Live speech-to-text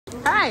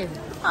Hi.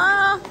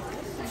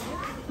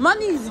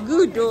 Money is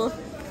good though.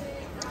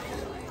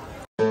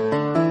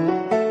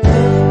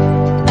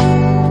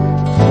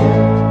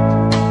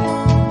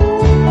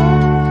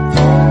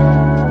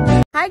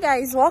 Hi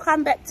guys,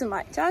 welcome back to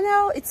my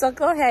channel. It's a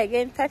girl here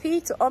again, Peppy.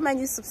 To all my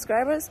new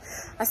subscribers,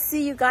 I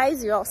see you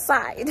guys, you're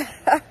outside.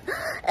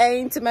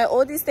 And to my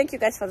oldies, thank you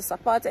guys for the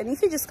support. And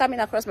if you're just coming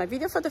across my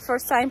video for the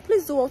first time,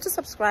 please do also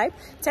subscribe,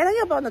 turn on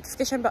your bell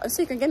notification button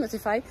so you can get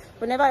notified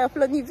whenever I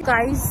upload new videos.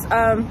 Guys,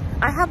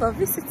 I have a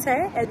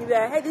visitor and we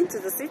are heading to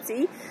the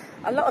city.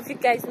 A lot of you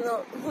guys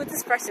know who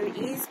this person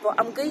is, but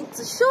I'm going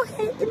to show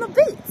her in a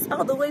bit,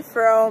 all the way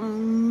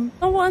from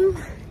someone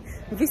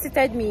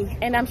visited me,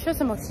 and I'm sure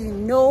some of you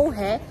know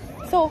her,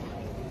 so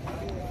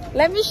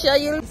let me show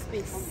you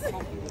space.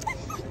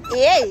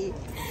 Yay!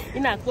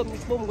 In a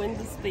when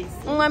this space.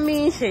 One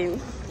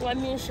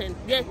mention.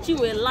 Yeah, you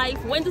were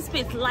live when the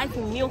space live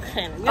in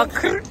München.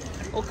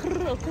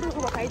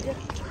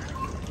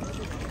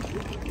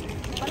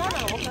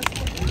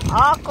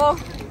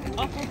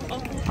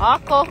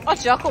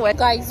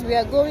 Guys, we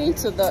are going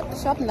to the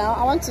shop now.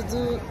 I want to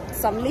do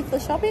some little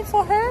shopping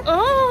for her.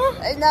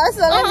 Now,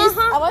 so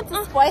I want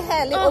to spoil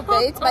her a little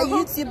bit by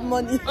YouTube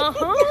money.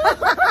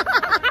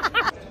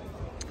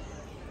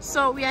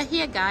 So we are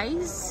here,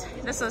 guys.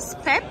 This is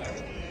Pep.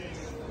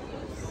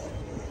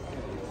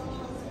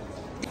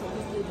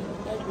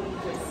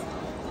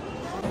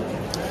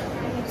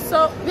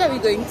 So where are we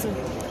going to?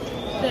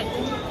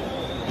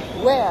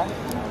 Where?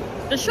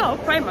 The shop,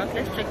 PRImark.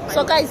 Let's check PRImark.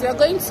 So guys, we are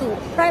going to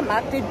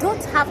PRImark. They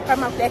don't have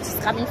PRImark where she's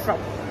coming from.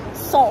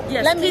 So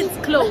yes, let me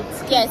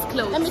clothes. Yes,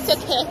 clothes. Let me take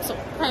her to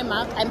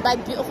PRImark and buy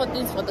beautiful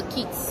things for the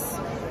kids.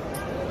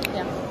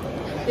 Yeah.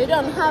 They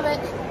don't have it.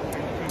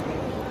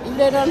 If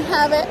they don't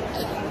have it,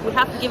 we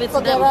have to give it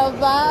to them. Forget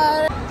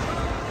about it.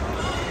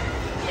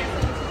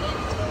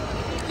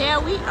 Here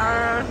we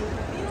are.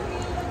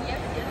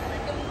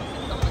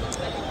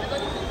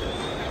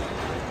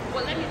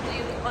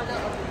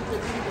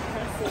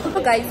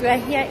 So guys, we are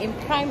here in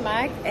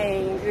PRImark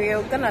and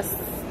we're gonna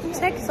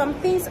check some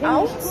things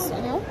out,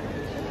 you know.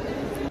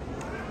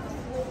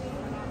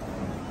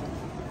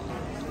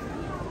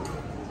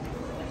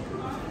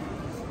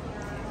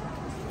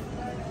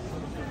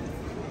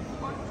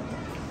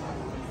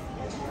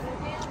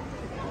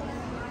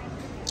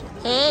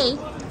 Hey,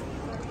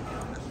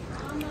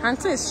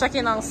 Auntie is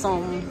checking out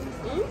something.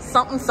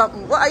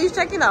 What are you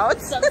checking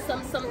out? Some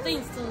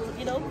things to,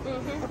 you know.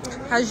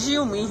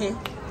 Assume me.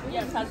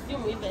 Yes,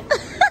 assume with it.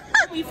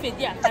 We feed,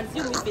 yeah,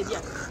 assume with it,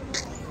 yeah.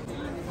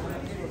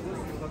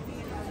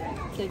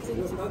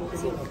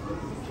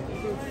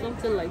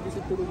 Something like this.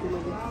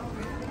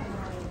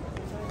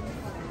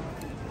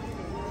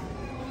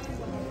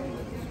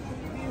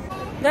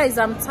 Guys,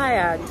 I'm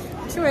tired.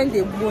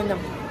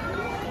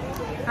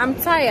 I'm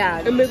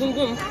tired.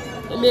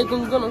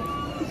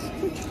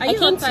 Are you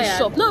not tired?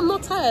 Shop? No, I'm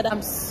not tired.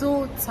 I'm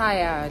so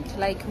tired.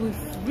 Like,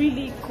 we've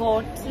really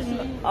got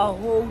a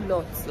whole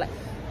lot. Like,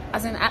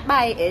 as in, I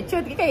buy it. We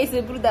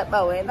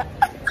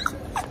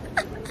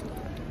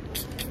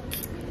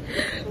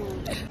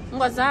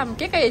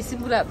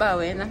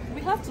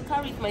have to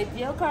carry it, my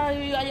dear.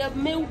 Carry I have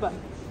mail bag.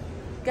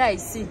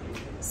 Guys,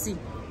 see.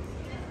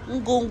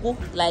 Ngongo,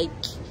 like,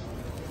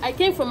 I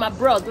came from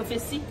abroad, if you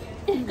see.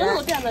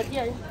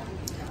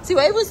 See,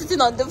 we're even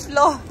sitting on the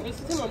floor. We're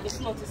sitting on the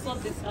floor to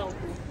sort this out.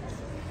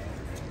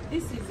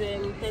 This is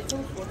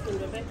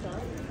 13-14,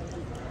 Rebecca.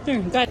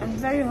 Guys, I'm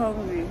very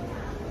hungry.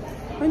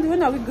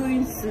 When are we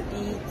going to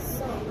eat?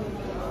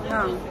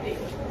 Now,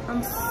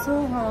 I'm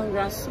so hungry.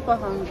 I'm super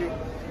hungry.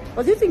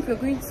 But do you think we're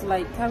going to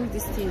like carry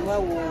this thing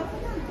while we'll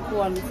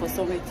go and look for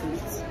somewhere to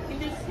eat?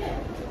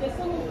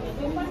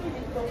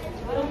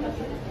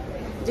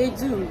 They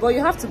do, but you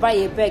have to buy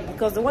a bag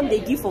because the one they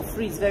give for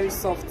free is very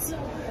soft.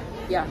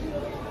 Yeah.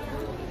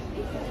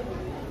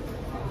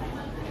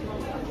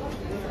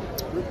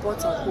 We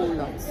bought a whole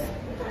lot.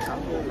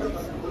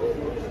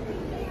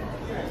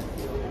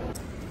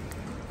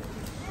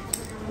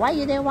 Why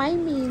you there? Why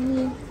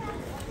me?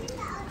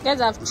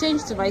 Guys, I've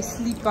changed to my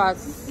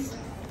slippers.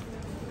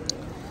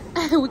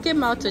 We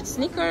came out with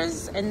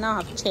sneakers and now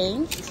I've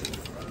changed.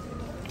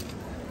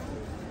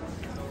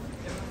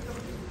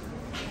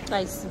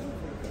 Guys,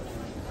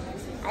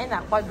 I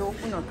know what to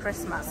open on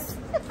Christmas.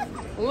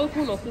 We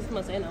open on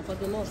Christmas, I know for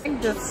the north.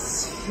 Check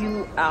this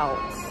view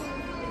out.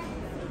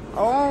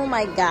 Oh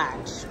my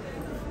gosh.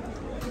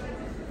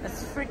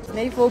 That's freaking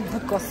naval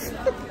bookers.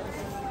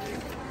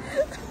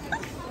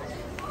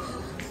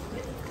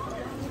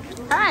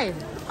 Hi.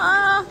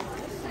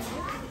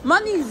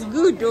 Money is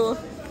good though.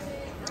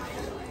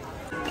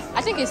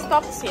 I think it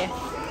stops here.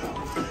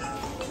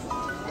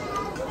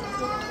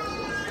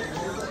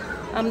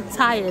 I'm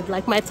tired.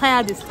 Like my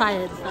tired is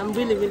tired. I'm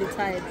really, really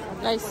tired.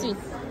 Let's see.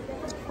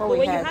 But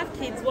when you have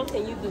kids, what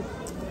can you do?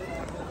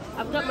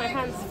 I've got my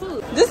hands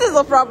full. This is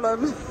a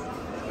problem.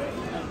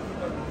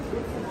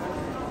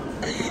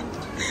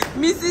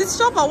 Mrs.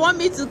 Shopper want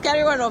me to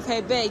carry one of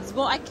her bags,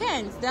 but I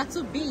can't. They're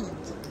too big.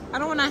 I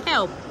don't want to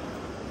help.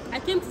 I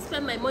came to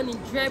spend my money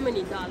in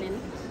Germany, darling.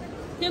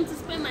 came to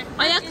spend my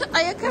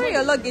Are you carrying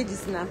your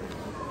luggages now?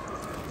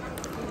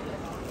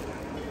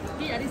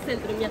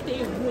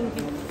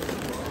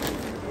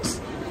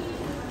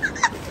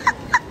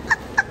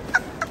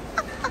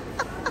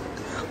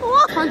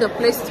 What? Found a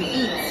place to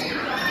eat.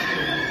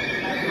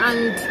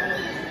 And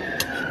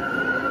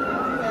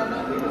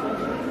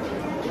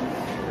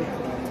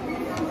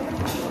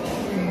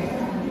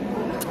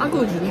I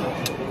go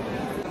to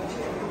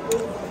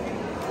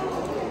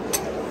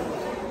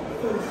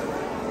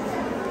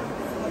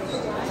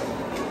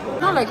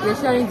not like we're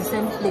sharing the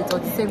same plate or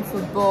the same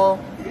food, but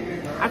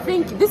I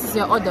think this is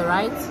your order,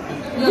 right?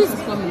 Yes,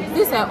 it's coming.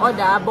 This is your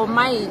order, but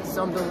mine is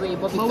on the way.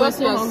 But because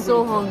we are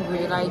so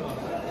hungry, like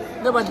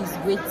nobody's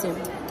waiting.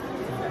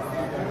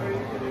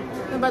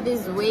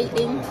 Nobody's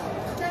waiting.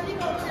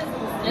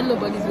 And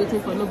nobody's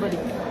waiting for nobody.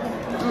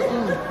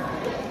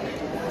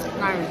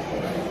 Nice.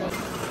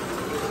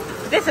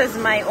 This is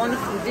my own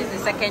food. This is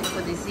the second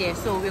food this year.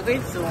 So we're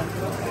going to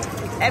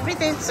eat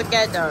everything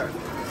together.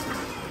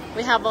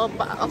 We have a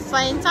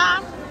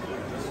Fanta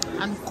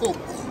and Coke.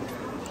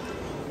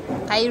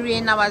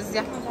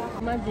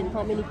 Imagine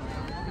how many?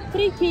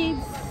 3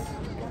 kids.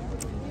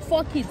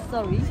 4 kids,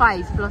 sorry.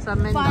 5 plus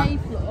Amanda. 5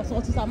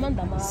 plus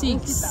Amanda.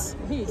 6.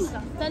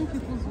 10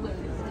 people's well.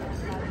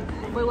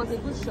 But it was a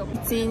good shop.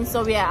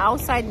 So we are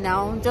outside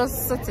now,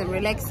 just sitting,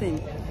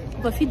 relaxing.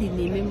 But if you didn't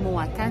name me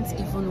more, I can't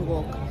even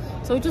walk.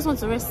 So we just want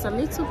to rest a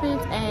little bit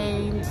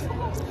and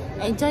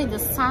enjoy the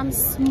sun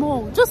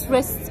small. Just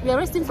rest. We are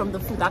resting from the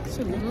food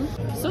actually.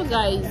 So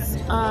guys,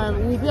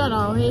 we'll be on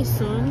our way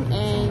soon,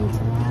 and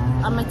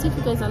I might take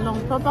you guys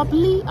along.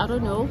 Probably, I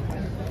don't know.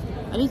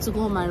 I need to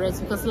go home and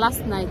rest because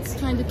last night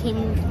Chwendu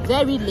came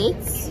very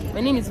late.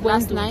 My name is Wendu.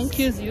 Last night.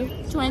 Excuse you.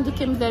 Chwendu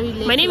came very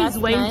late. My name is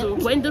Wendu.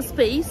 Wendu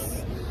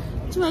Space.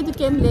 Chwendu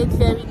came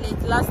very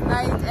late last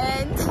night,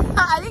 and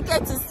I didn't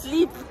get to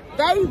sleep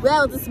very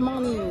well this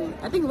morning.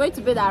 I think we went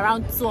to bed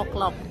around 2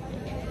 o'clock.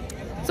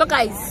 So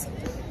guys,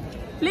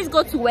 please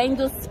go to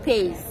Wendu's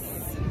Space.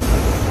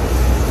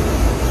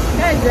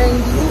 Guys, we're in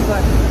the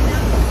Uber.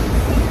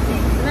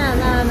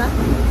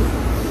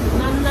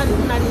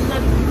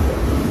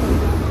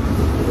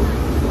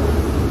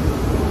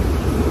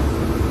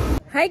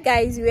 Hi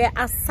guys, we're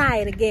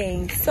outside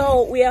again.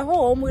 So we are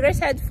home. We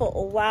rested for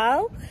a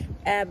while.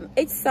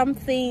 Ate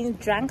something,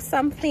 drank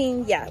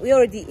something. Yeah, we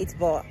already ate,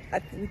 but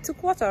we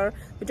took water,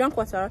 we drank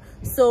water.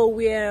 So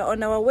we're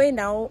on our way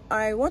now.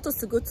 I want us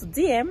to go to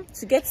DM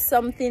to get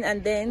something,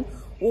 and then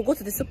we'll go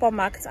to the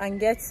supermarket and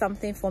get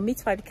something for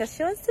meat pie because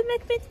she wants to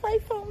make meat pie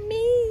for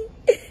me.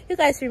 You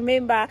guys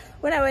remember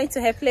when I went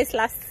to her place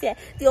last year,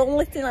 the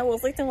only thing I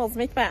was eating was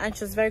meat pie, and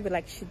she was very good.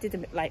 Like she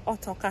did like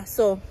otoka.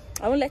 So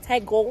I won't let her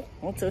go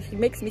until she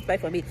makes meat pie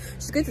for me.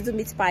 She's going to do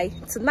meat pie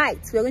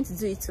tonight. We're going to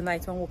do it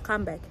tonight when we'll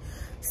come back.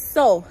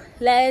 So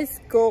let's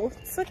go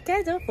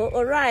together for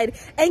a ride.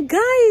 And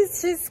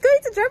guys, she's going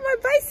to drive my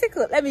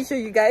bicycle. Let me show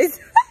you guys.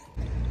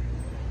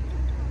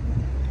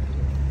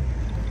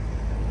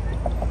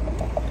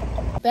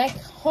 Back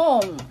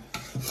home,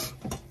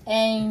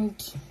 and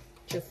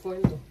Chef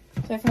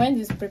Wendu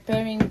is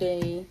preparing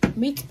the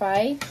meat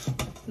pie.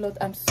 Lord,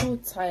 I'm so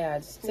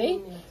tired.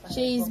 See,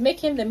 she's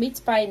making the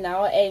meat pie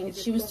now, and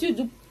she will still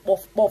do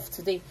buff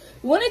today.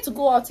 We wanted to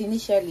go out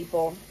initially,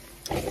 but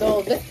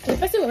the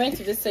person we went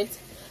to visit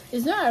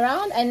is not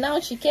around, and now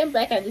she came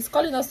back and is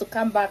calling us to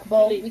come back,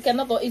 but we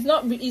cannot go. It's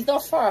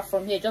not far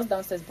from here, just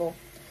downstairs, but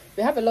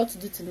we have a lot to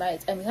do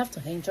tonight, and we have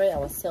to enjoy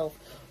ourselves.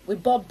 We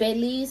bought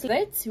bellies.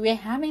 We're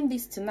having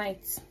this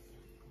tonight,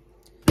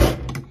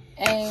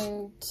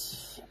 and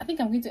I think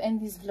I'm going to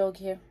end this vlog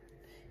here.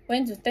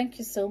 Wendu, thank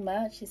you so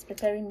much. She's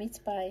preparing meat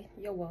pie.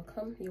 You're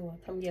welcome. You're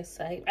welcome. Yes,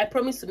 I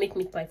promised to make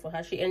meat pie for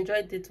her. She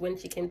enjoyed it when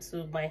she came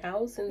to my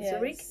house in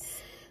Zurich.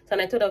 So,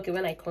 and I told her, okay,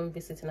 when I come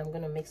visit, and I'm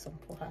going to make some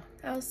for her.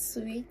 How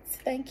sweet.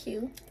 Thank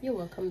you. You're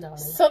welcome, darling.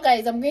 So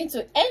guys, I'm going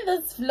to end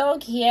this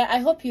vlog here. I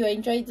hope you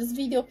enjoyed this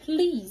video.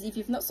 Please, if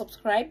you've not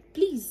subscribed,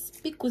 please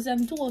be cool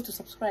and do all to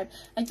subscribe,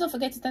 and don't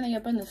forget to turn on your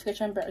bell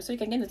notification bell so you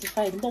can get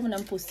notified the moment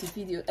I post a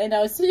video. And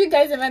I'll see you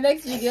guys in my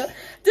next video.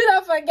 Do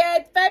not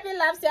forget, Peppy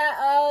loves you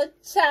all.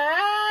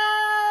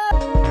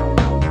 Ciao.